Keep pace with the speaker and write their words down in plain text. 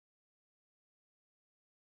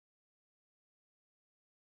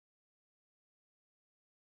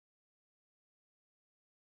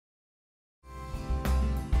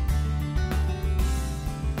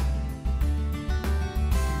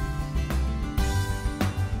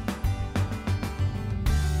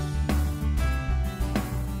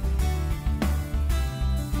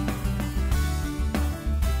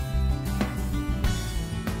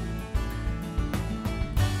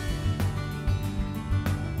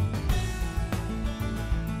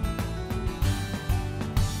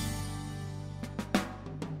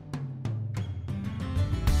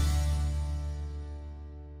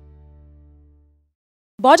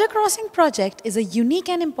Border Crossing Project is a unique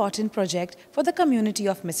and important project for the community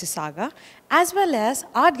of Mississauga as well as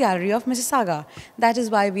Art Gallery of Mississauga. That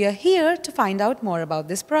is why we are here to find out more about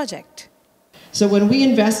this project. So when we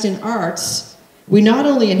invest in arts, we not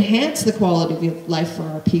only enhance the quality of life for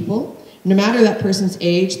our people, no matter that person's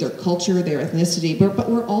age, their culture, their ethnicity, but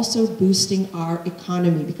we're also boosting our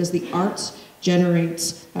economy because the arts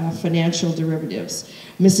generates financial derivatives.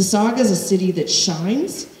 Mississauga is a city that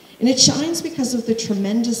shines, and it shines because of the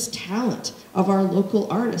tremendous talent of our local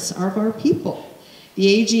artists, of our people. The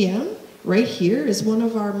AGM right here is one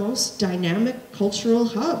of our most dynamic cultural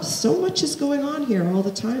hubs. So much is going on here all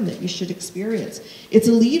the time that you should experience. It's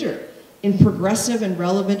a leader in progressive and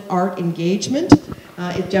relevant art engagement.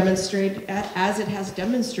 It demonstrated, as it has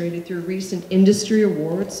demonstrated through recent industry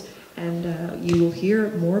awards, and you will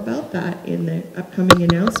hear more about that in the upcoming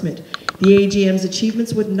announcement. The AGM's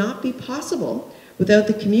achievements would not be possible without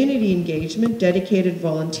the community engagement, dedicated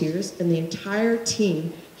volunteers, and the entire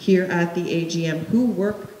team here at the AGM who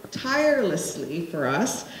work tirelessly for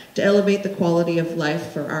us to elevate the quality of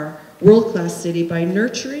life for our world-class city by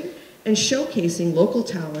nurturing and showcasing local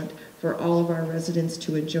talent for all of our residents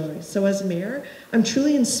to enjoy. So as mayor, I'm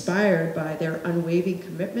truly inspired by their unwavering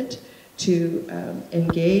commitment to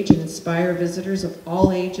engage and inspire visitors of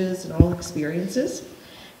all ages and all experiences.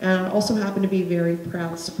 And I also happen to be a very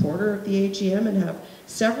proud supporter of the AGM and have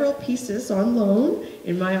several pieces on loan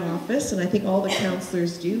in my office, and I think all the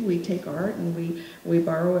councillors do. We take art and we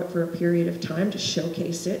borrow it for a period of time to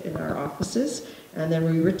showcase it in our offices, and then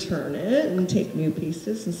we return it and take new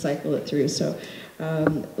pieces and cycle it through. So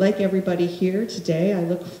like everybody here today, I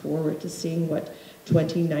look forward to seeing what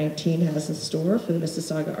 2019 has in store for the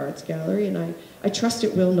Mississauga Arts Gallery, and I trust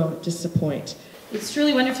it will not disappoint. It's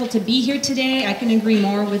truly wonderful to be here today. I can agree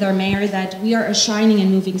more with our mayor that we are a shining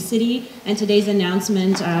and moving city, and today's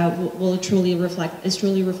announcement is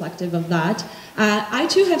truly reflective of that. I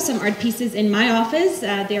too have some art pieces in my office.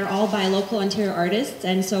 They're all by local Ontario artists,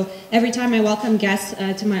 and so every time I welcome guests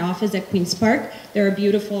to my office at Queen's Park, there are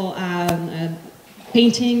beautiful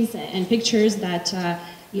paintings and pictures that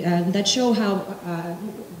show how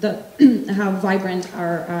vibrant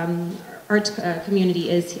our art community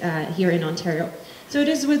is here in Ontario. So it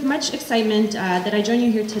is with much excitement that I join you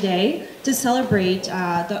here today to celebrate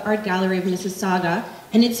the Art Gallery of Mississauga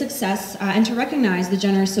and its success and to recognize the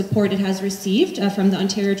generous support it has received from the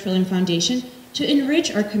Ontario Trillium Foundation to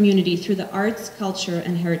enrich our community through the arts, culture,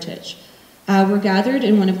 and heritage. We're gathered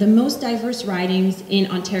in one of the most diverse ridings in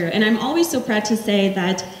Ontario, and I'm always so proud to say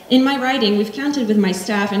that in my riding, we've counted with my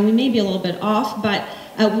staff, and we may be a little bit off, but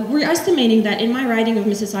we're estimating that in my riding of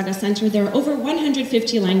Mississauga Centre, there are over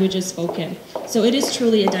 150 languages spoken. So it is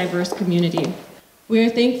truly a diverse community. We are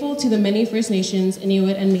thankful to the many First Nations,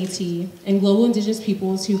 Inuit and Métis, and global Indigenous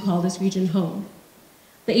peoples who call this region home.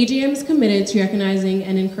 The AGM is committed to recognizing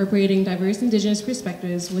and incorporating diverse Indigenous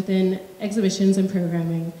perspectives within exhibitions and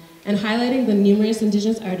programming, and highlighting the numerous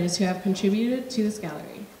Indigenous artists who have contributed to this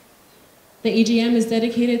gallery. The AGM is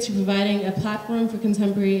dedicated to providing a platform for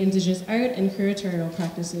contemporary Indigenous art and curatorial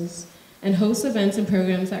practices, and hosts events and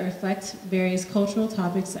programs that reflect various cultural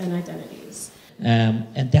topics and identities.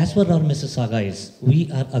 And that's what our Mississauga is.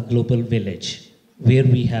 We are a global village where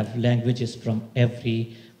we have languages from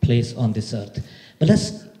every place on this earth. But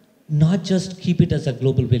let's not just keep it as a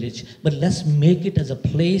global village, but let's make it as a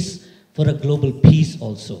place for a global peace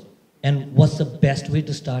also. And what's the best way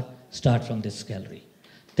to start? Start from this gallery.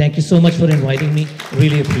 Thank you so much for inviting me.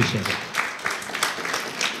 Really appreciate it.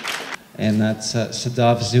 And that's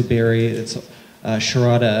Sadav Zuberi, it's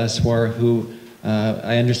Sharada Aswar, who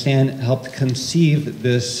I understand helped conceive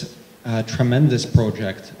this tremendous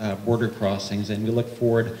project, Border Crossings, and we look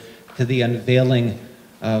forward to the unveiling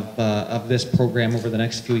of this program over the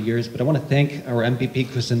next few years. But I want to thank our MPP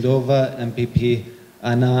Kusindova, MPP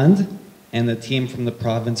Anand, and the team from the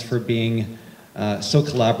province for being so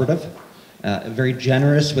collaborative. Very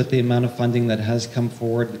generous with the amount of funding that has come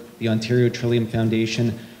forward. The Ontario Trillium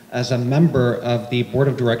Foundation, as a member of the board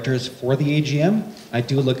of directors for the AGM, I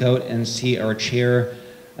do look out and see our chair,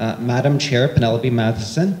 Madam Chair Penelope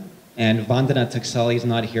Matheson, and Vandana Taksali is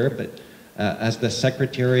not here, but as the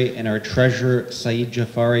secretary and our treasurer, Saeed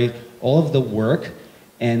Jafari, all of the work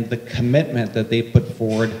and the commitment that they put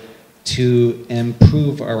forward to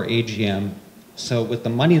improve our AGM. So with the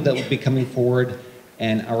money that will be coming forward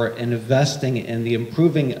and our investing in the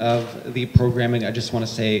improving of the programming, I just want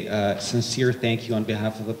to say a sincere thank you on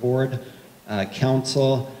behalf of the board,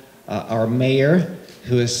 council, our mayor,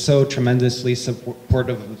 who is so tremendously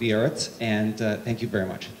supportive of the arts, and thank you very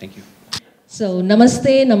much. Thank you. So,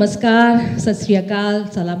 namaste, namaskar, sat sri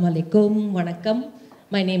akal, salam alaikum, vanakkam.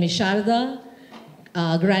 My name is Sharda.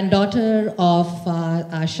 granddaughter of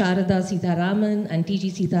Sharada Sitaraman and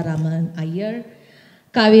T.G. Sitaraman Iyer,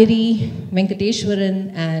 Kaveri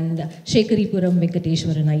Venkateshwaran and Shekaripuram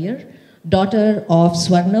Venkateshwaran Iyer, daughter of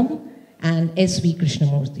Swarnam and S.V.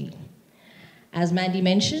 Krishnamurthy. As Mandy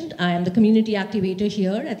mentioned, I am the community activator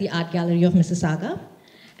here at the Art Gallery of Mississauga.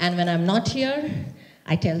 And when I'm not here,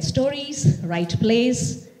 I tell stories, write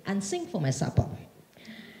plays, and sing for my supper.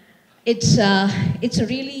 It's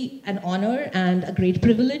really an honor and a great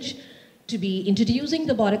privilege to be introducing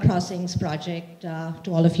the Border Crossings project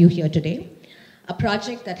to all of you here today. A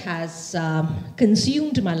project that has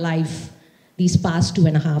consumed my life these past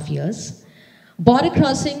 2.5 years. Border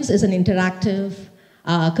Crossings is an interactive,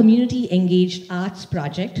 community-engaged arts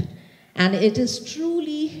project, and it is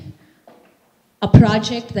truly a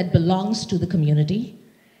project that belongs to the community.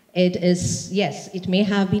 It is, yes, it may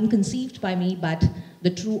have been conceived by me, but the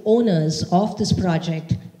true owners of this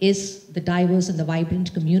project is the diverse and the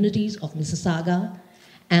vibrant communities of Mississauga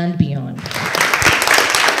and beyond.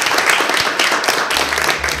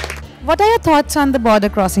 What are your thoughts on the border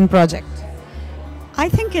crossing project? I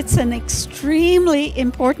think it's an extremely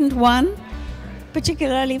important one,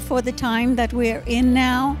 particularly for the time that we're in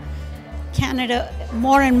now. Canada,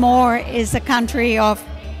 more and more, is a country of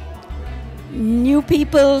new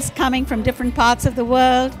peoples coming from different parts of the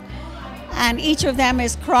world, and each of them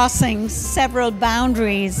is crossing several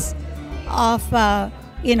boundaries of,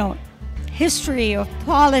 history, of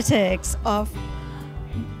politics, of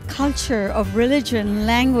culture, of religion,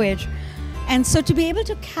 language. And so to be able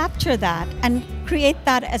to capture that and create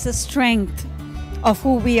that as a strength of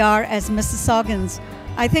who we are as Mississaugans,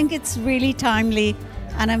 I think it's really timely,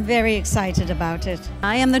 and I'm very excited about it.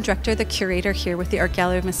 I am the director, the curator here with the Art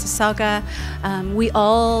Gallery of Mississauga. We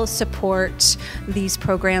all support these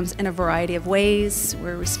programs in a variety of ways.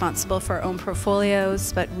 We're responsible for our own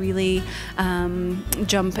portfolios, but really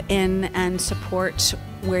jump in and support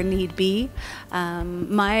where need be.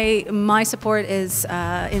 My support is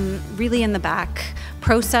really in the back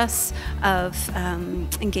process of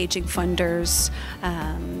engaging funders,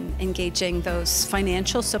 engaging those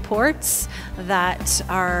financial supports that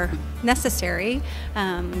are necessary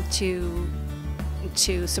to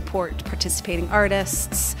support participating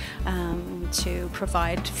artists, to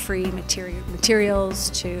provide free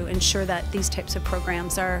materials, to ensure that these types of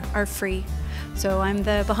programs are free. So I'm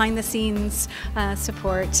the behind-the-scenes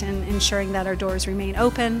support in ensuring that our doors remain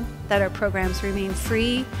open, that our programs remain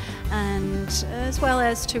free, and as well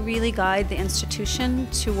as to really guide the institution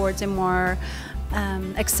towards a more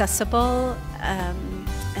accessible and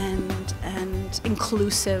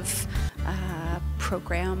inclusive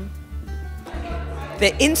program.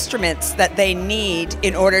 The instruments that they need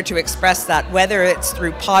in order to express that, whether it's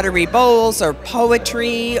through pottery bowls or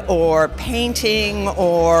poetry or painting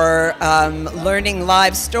or learning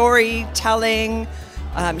live storytelling,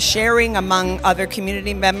 sharing among other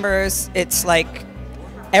community members. It's like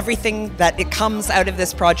everything that it comes out of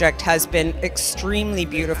this project has been extremely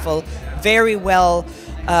beautiful, very well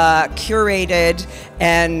curated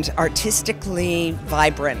and artistically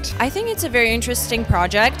vibrant. I think it's a very interesting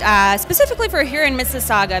project, specifically for here in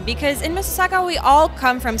Mississauga, because in Mississauga we all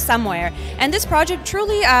come from somewhere, and this project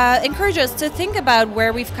truly encourages us to think about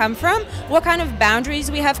where we've come from, what kind of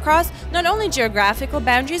boundaries we have crossed, not only geographical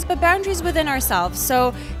boundaries, but boundaries within ourselves.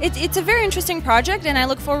 So it's a very interesting project, and I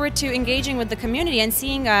look forward to engaging with the community and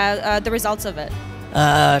seeing the results of it.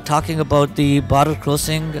 Talking about the border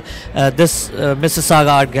crossing, this Mississauga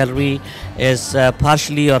Art Gallery is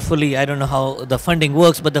partially or fully, I don't know how the funding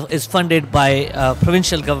works, but it's funded by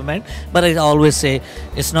provincial government. But I always say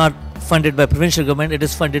it's not funded by provincial government, it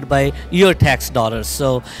is funded by your tax dollars.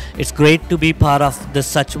 So it's great to be part of this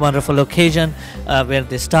such wonderful occasion where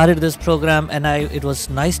they started this program, and it was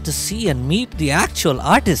nice to see and meet the actual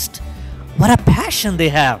artist. What a passion they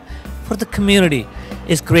have for the community.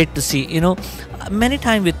 It's great to see. You know, many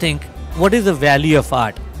times we think, what is the value of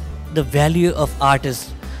art? The value of art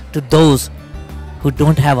is to those who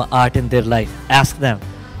don't have art in their life. Ask them.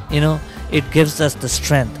 You know, it gives us the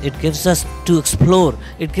strength. It gives us to explore.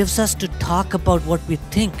 It gives us to talk about what we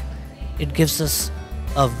think. It gives us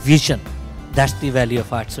a vision. That's the value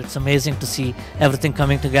of art. So it's amazing to see everything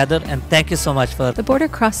coming together, and thank you so much for... The Border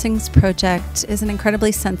Crossings project is an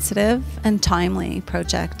incredibly sensitive and timely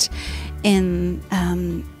project in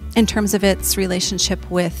terms of its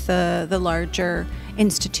relationship with the larger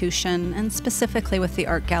institution, and specifically with the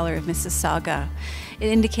Art Gallery of Mississauga. It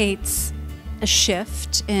indicates a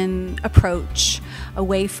shift in approach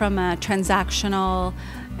away from a transactional,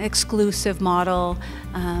 exclusive model,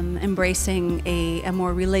 embracing a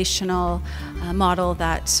more relational model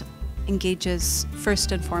that engages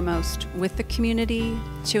first and foremost with the community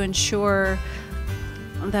to ensure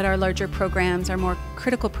that our larger programs, our more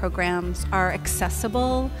critical programs, are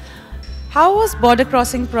accessible. How was Border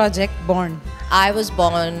Crossing Project born? I was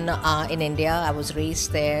born in India. I was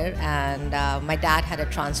raised there, and my dad had a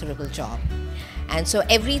transferable job. And so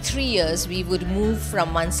every 3 years, we would move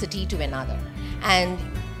from one city to another. And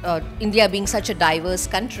India being such a diverse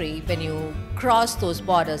country, when you cross those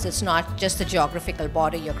borders, it's not just the geographical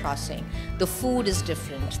border you're crossing. The food is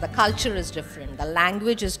different, the culture is different, the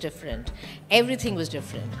language is different, everything was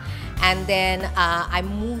different. And then I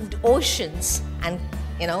moved oceans, and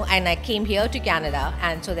I came here to Canada,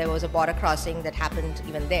 and so there was a border crossing that happened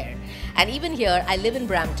even there. And even here, I live in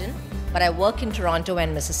Brampton, but I work in Toronto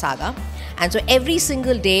and Mississauga. And so every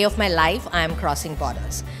single day of my life, I am crossing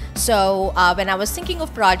borders. So when I was thinking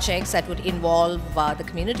of projects that would involve the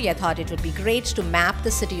community, I thought it would be great to map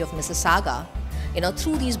the city of Mississauga,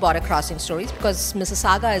 through these border crossing stories, because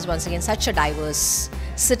Mississauga is once again such a diverse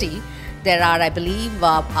city. There are, I believe,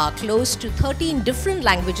 close to 13 different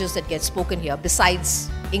languages that get spoken here besides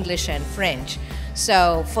English and French.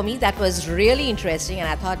 So for me, that was really interesting, and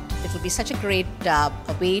I thought it would be such a great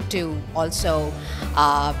way to also,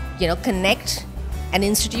 connect an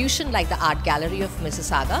institution like the Art Gallery of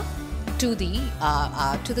Mississauga to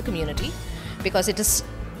the community, because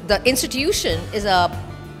the institution is a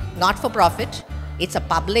not-for-profit. It's a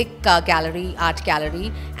public art gallery,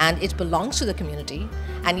 and it belongs to the community.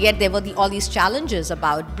 And yet there were all these challenges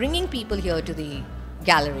about bringing people here to the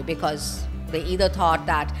gallery, because they either thought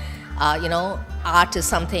that art is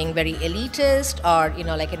something very elitist, or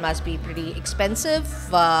it must be pretty expensive,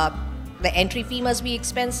 the entry fee must be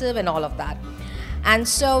expensive and all of that. And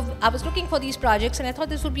so I was looking for these projects, and I thought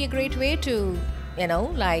this would be a great way to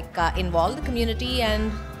involve the community,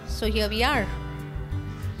 and so here we are.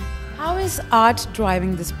 How is art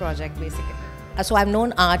driving this project basically? So I've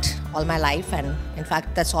known art all my life, and in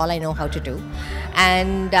fact that's all I know how to do.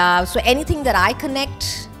 And so anything that I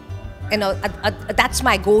connect, that's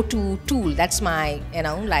my go-to tool. That's my,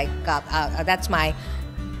 that's my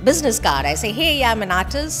business card. I say, hey, I'm an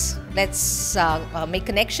artist. Let's make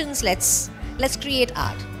connections. Let's create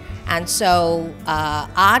art. And so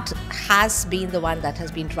art has been the one that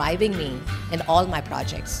has been driving me in all my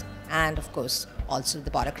projects, and of course also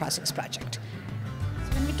the Border Crossings project.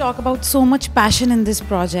 So when we talk about so much passion in this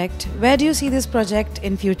project, where do you see this project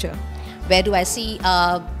in future? Where do I see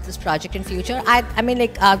this project in future?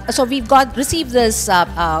 So we've received this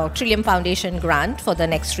Trillium Foundation grant for the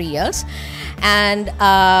next 3 years, and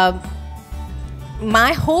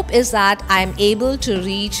my hope is that I'm able to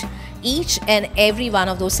reach each and every one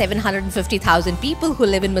of those 750,000 people who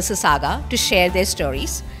live in Mississauga to share their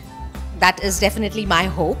stories. That is definitely my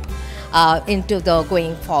hope into the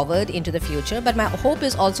going forward into the future. But my hope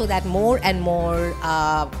is also that more and more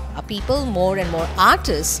people, more and more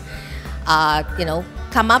artists,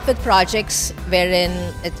 come up with projects wherein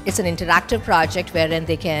it's an interactive project wherein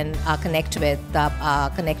they can connect with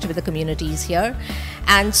the communities here.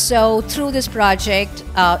 And so through this project,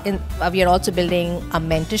 we are also building a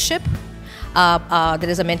mentorship. There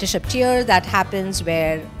is a mentorship tier that happens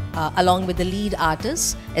where along with the lead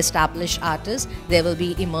artists, established artists, there will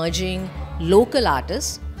be emerging local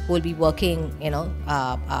artists who will be working,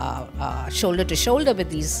 shoulder to shoulder with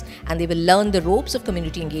these, and they will learn the ropes of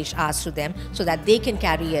community engaged arts through them, so that they can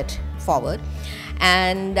carry it forward.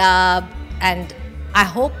 And I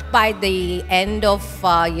hope by the end of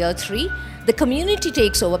year 3, the community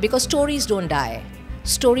takes over, because stories don't die.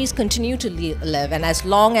 Stories continue to live, and as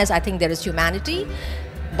long as I think there is humanity,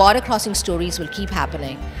 border crossing stories will keep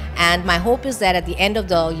happening. And my hope is that at the end of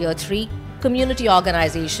the year 3, community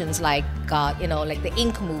organizations like the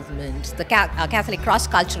Ink movement, the Catholic Cross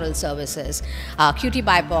Cultural Services, QT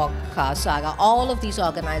BIPOC Saga, all of these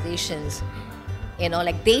organizations,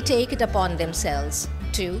 they take it upon themselves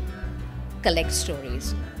to collect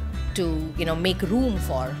stories, to make room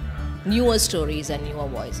for newer stories and newer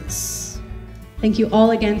voices. Thank you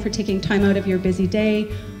all again for taking time out of your busy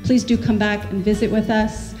day. Please do come back and visit with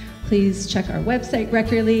us. Please check our website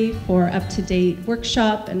regularly for up-to-date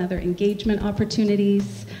workshop and other engagement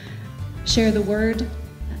opportunities. Share the word,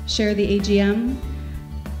 share the AGM,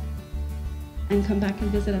 and come back and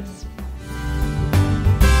visit us.